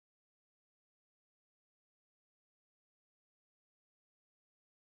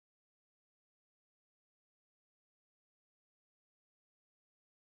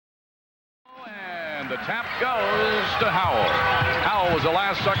the tap goes to Howell. Howell was the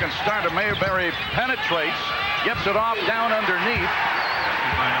last-second starter. Mayberry penetrates, gets it off down underneath.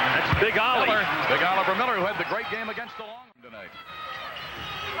 That's Big Ollie. Big Oliver Miller, who had the great game against the Long tonight.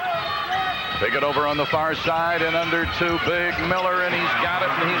 Take it over on the far side and under to Big Miller, and he's got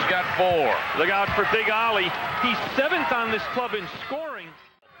it, and he's got 4. Look out for Big Ollie. He's 7th on this club in scoring.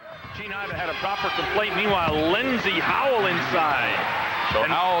 Gene Iva had a proper complaint. Meanwhile, Lindsey Howell inside. So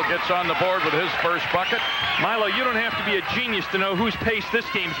Howell gets on the board with his first bucket. Milo, you don't have to be a genius to know whose pace this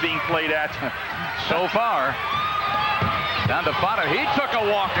game's being played at. So far. Down to Fodder. He took a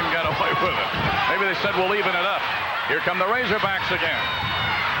walk and got away with it. Maybe they said, we'll even it up. Here come the Razorbacks again.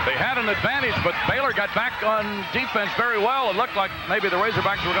 They had an advantage, but Baylor got back on defense very well. It looked like maybe the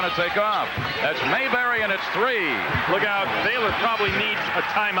Razorbacks were going to take off. That's Mayberry, and it's 3. Look out. Baylor probably needs a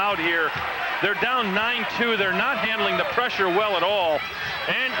timeout here. They're down 9-2. They're not handling the pressure well at all.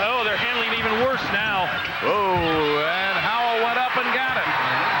 And, oh, they're handling it even worse now. Oh, and Howell went up and got it.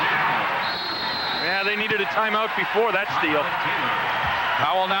 Yeah, they needed a timeout before that steal.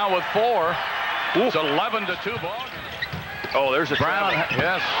 Howell now with 4. Ooh. It's 11-2 ball. Oh, there's a Brown,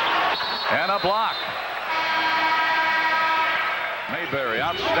 yes, and a block. Mayberry,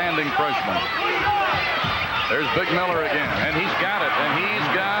 outstanding freshman. There's Big Miller again, and he's got it, and he's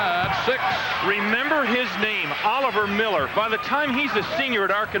got 6. Remember his name, Oliver Miller. By the time he's a senior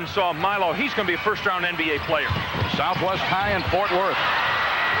at Arkansas, Milo, he's going to be a first-round NBA player. Southwest High in Fort Worth.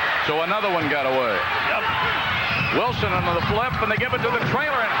 So another one got away. Yep. Wilson on the flip, and they give it to the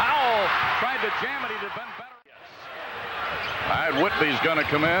trailer, and Howell tried to jam it. He'd have been better. All right, Whitby's going to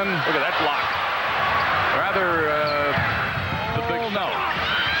come in. Look at that block. Rather, the big no.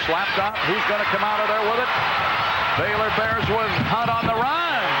 Slapped up. Who's going to come out of there with it? Baylor Bears with Hunt on the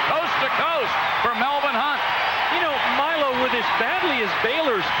run. Coast to coast for Melvin Hunt. You know, Milo, with as badly as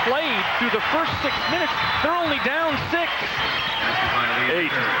Baylor's played through the first 6 minutes, they're only down 6. 8.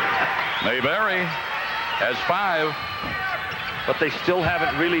 Mayberry has 5. But they still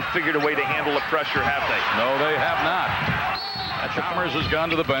haven't really figured a way to handle the pressure, have they? No, they have not. Chalmers has gone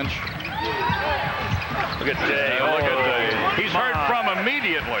to the bench. Look at Day. Oh, look at Day. He's heard from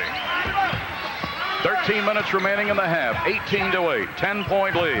immediately. 13 minutes remaining in the half. 18-8.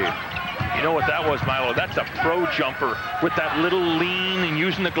 10-point lead. You know what that was, Milo? That's a pro jumper with that little lean and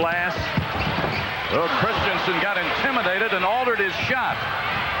using the glass. Well, Christensen got intimidated and altered his shot.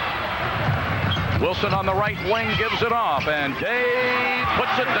 Wilson on the right wing gives it off, and Dave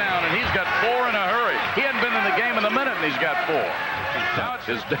puts it down, and he's got 4 in a hurry. He hadn't been in the game in a minute, and he's got 4. Now it's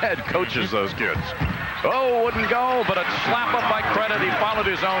his dad coaches those kids. Oh, wouldn't go, but a slap up by Credit. He followed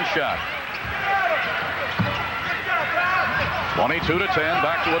his own shot. 22-10,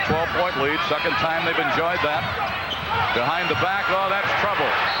 back to a 12-point lead. Second time they've enjoyed that. Behind the back, oh, that's trouble.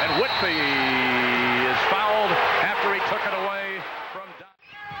 And Whitby is fouled after he took it away from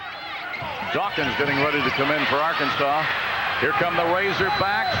Dawkins getting ready to come in for Arkansas. Here come the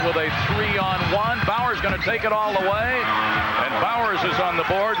Razorbacks with a 3-on-1. Bowers going to take it all the way. And Bowers is on the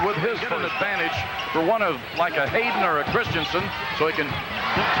board with his an advantage for one of like a Hayden or a Christensen. So he can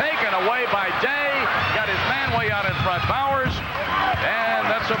be taken away by Day. Got his man way out in front. Bowers. And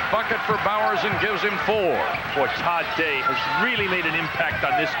that's a bucket for Bowers and gives him 4. Boy, Todd Day has really made an impact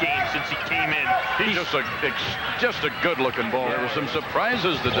on this game since he came in. He's just a good-looking ball. There were some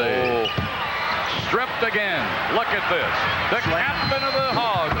surprises today. Stripped again. Look at this. The captain of the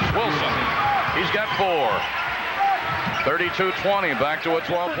Hogs, Wilson. He's got 4. 32-20, back to a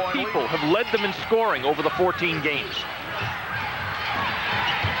 12-point lead. People have led them in scoring over the 14 games.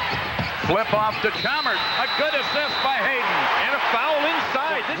 Flip off to Chalmers. A good assist by Hayden. And a foul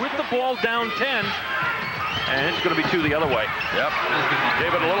inside. With the ball down 10. And it's going to be 2 the other way. Yep.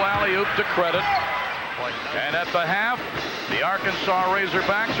 Gave it a little alley-oop to Credit. And at the half, the Arkansas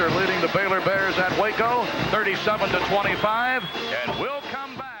Razorbacks are leading the Baylor Bears at Waco, 37-25. And we'll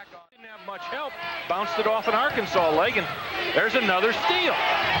come back. Didn't have much help. Bounced it off an Arkansas leg, and there's another steal.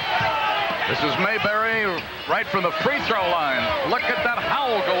 This is Mayberry right from the free throw line. Look at that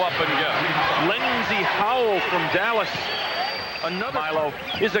Howell go up and get. Lindsey Howell from Dallas. Another Milo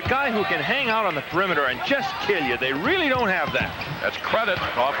is a guy who can hang out on the perimeter and just kill you. They really don't have that. That's Credit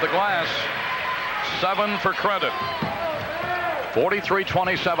off the glass. 7 for Credit.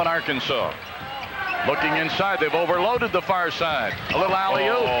 43-27 Arkansas. Looking inside, they've overloaded the far side. A little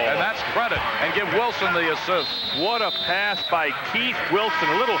alley-oop, and that's Credit. And give Wilson the assist. What a pass by Keith Wilson.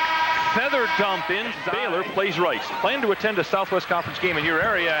 A little feather dump in. Baylor plays Rice. Plan to attend a Southwest Conference game in your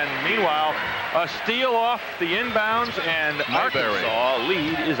area, and meanwhile, a steal off the inbounds, and Arkansas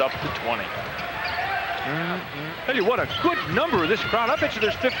lead is up to 20. Tell you what, a good number of this crowd. I bet you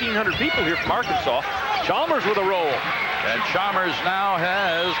there's 1,500 people here from Arkansas. Chalmers with a roll. And Chalmers now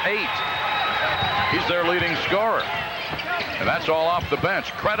has 8. He's their leading scorer. And that's all off the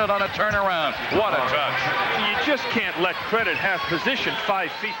bench. Credit on a turnaround. What a touch. You just can't let Credit have position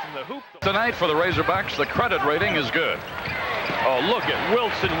 5 feet from the hoop. Tonight for the Razorbacks, the Credit rating is good. Oh, look at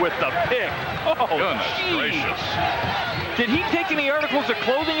Wilson with the pick. Oh, goodness geez. gracious. Did he take any articles of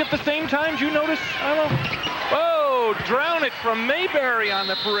clothing at the same time? Did you notice? I don't know. Oh, drown it from Mayberry on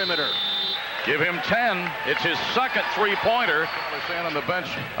the perimeter. Give him 10. It's his second three-pointer. They're saying on the bench,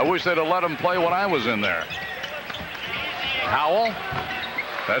 I wish they'd have let him play when I was in there. Howell.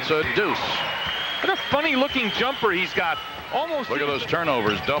 That's a deuce. What a funny-looking jumper he's got. Almost. Look at those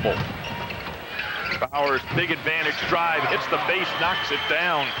turnovers, double. Bowers, big advantage drive, hits the base, knocks it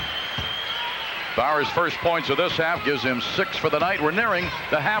down. Bowers' first points of this half gives him 6 for the night. We're nearing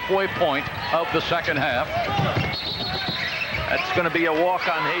the halfway point of the second half. That's going to be a walk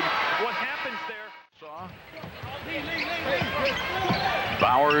on Hayden. What happens there?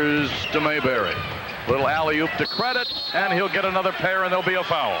 Bowers to Mayberry. Little alley-oop to Credit, and he'll get another pair, and there'll be a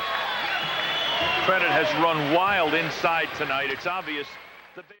foul. Credit has run wild inside tonight. It's obvious.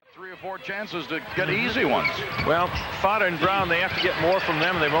 3 or 4 chances to get easy ones. Well, Fada and Brown, they have to get more from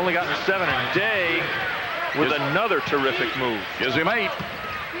them. They've only gotten 7 a day with another terrific move. Gives him 8.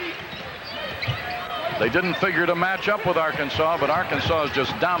 They didn't figure to match up with Arkansas, but Arkansas has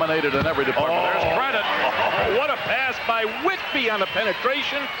just dominated in every department. There's Credit. Oh, what a pass by Whitby on the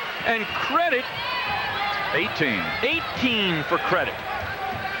penetration, and Credit 18. 18 for Credit.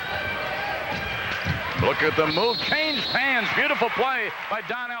 Look at the move. Changed hands. Beautiful play by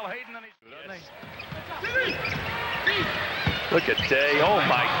Donnell Hayden. And Look at Day. Oh,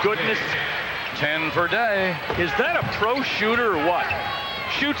 my goodness. 10 for Day. Is that a pro shooter or what?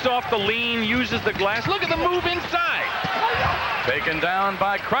 Shoots off the lean, uses the glass. Look at the move inside. Taken down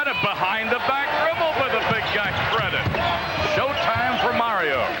by Credit behind the back dribble by the big guy Credit. Showtime for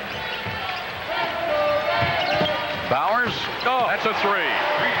Mario. Bowers. Oh, that's a 3. 3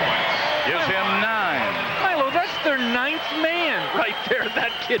 points. Gives him 9. Milo, that's their 9th man right there. That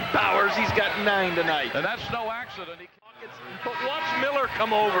kid Bowers, he's got 9 tonight. And that's no accident. But watch Miller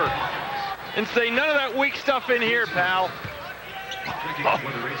come over and say, none of that weak stuff in here, pal.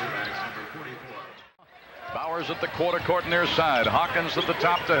 Bowers at the quarter court near side. Hawkins at the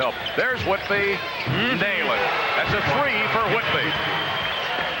top to help. There's Whitby. Nail it. That's a 3 for Whitby.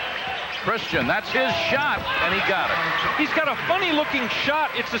 Christian, that's his shot, and he got it. He's got a funny-looking shot.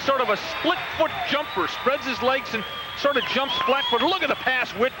 It's a sort of a split-foot jumper. Spreads his legs and sort of jumps flat-foot. Look at the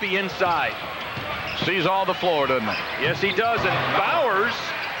pass, Whitby inside. Sees all the floor, doesn't he? Yes, he does. And Bowers,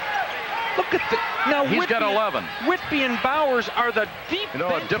 look at the... Now, he's got 11. Whitby and Bowers are the deep... You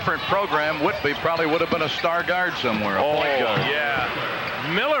know, a different program, Whitby probably would have been a star guard somewhere. Oh,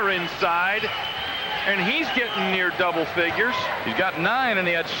 yeah. Miller inside. And he's getting near double figures. He's got 9, and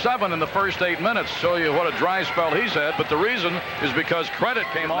he had 7 in the first 8 minutes. Show you what a dry spell he's had. But the reason is because Credit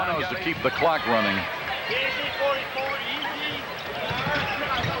came on was to keep the clock running.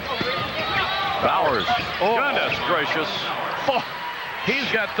 Bowers. Oh. Goodness gracious. Oh.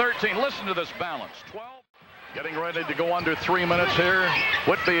 He's got 13. Listen to this balance. 12. Getting ready to go under 3 minutes here.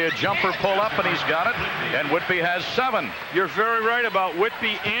 Whitby a jumper pull up, and he's got it. And Whitby has 7. You're very right about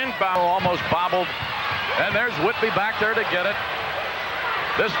Whitby and Bowers. Almost bobbled. And there's Whitby back there to get it.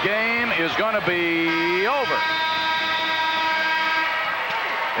 This game is going to be over.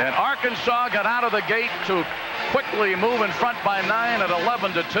 And Arkansas got out of the gate to quickly move in front by 9 at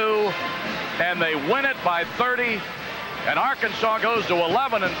 11-2. And they win it by 30. And Arkansas goes to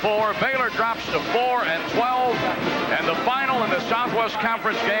 11-4. Baylor drops to 4-12. And the final in the Southwest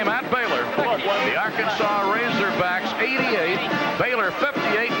Conference game at Baylor, the Arkansas Razorbacks 88, Baylor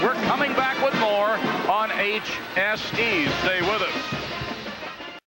 58. We're coming back with more on HSE. Stay with us.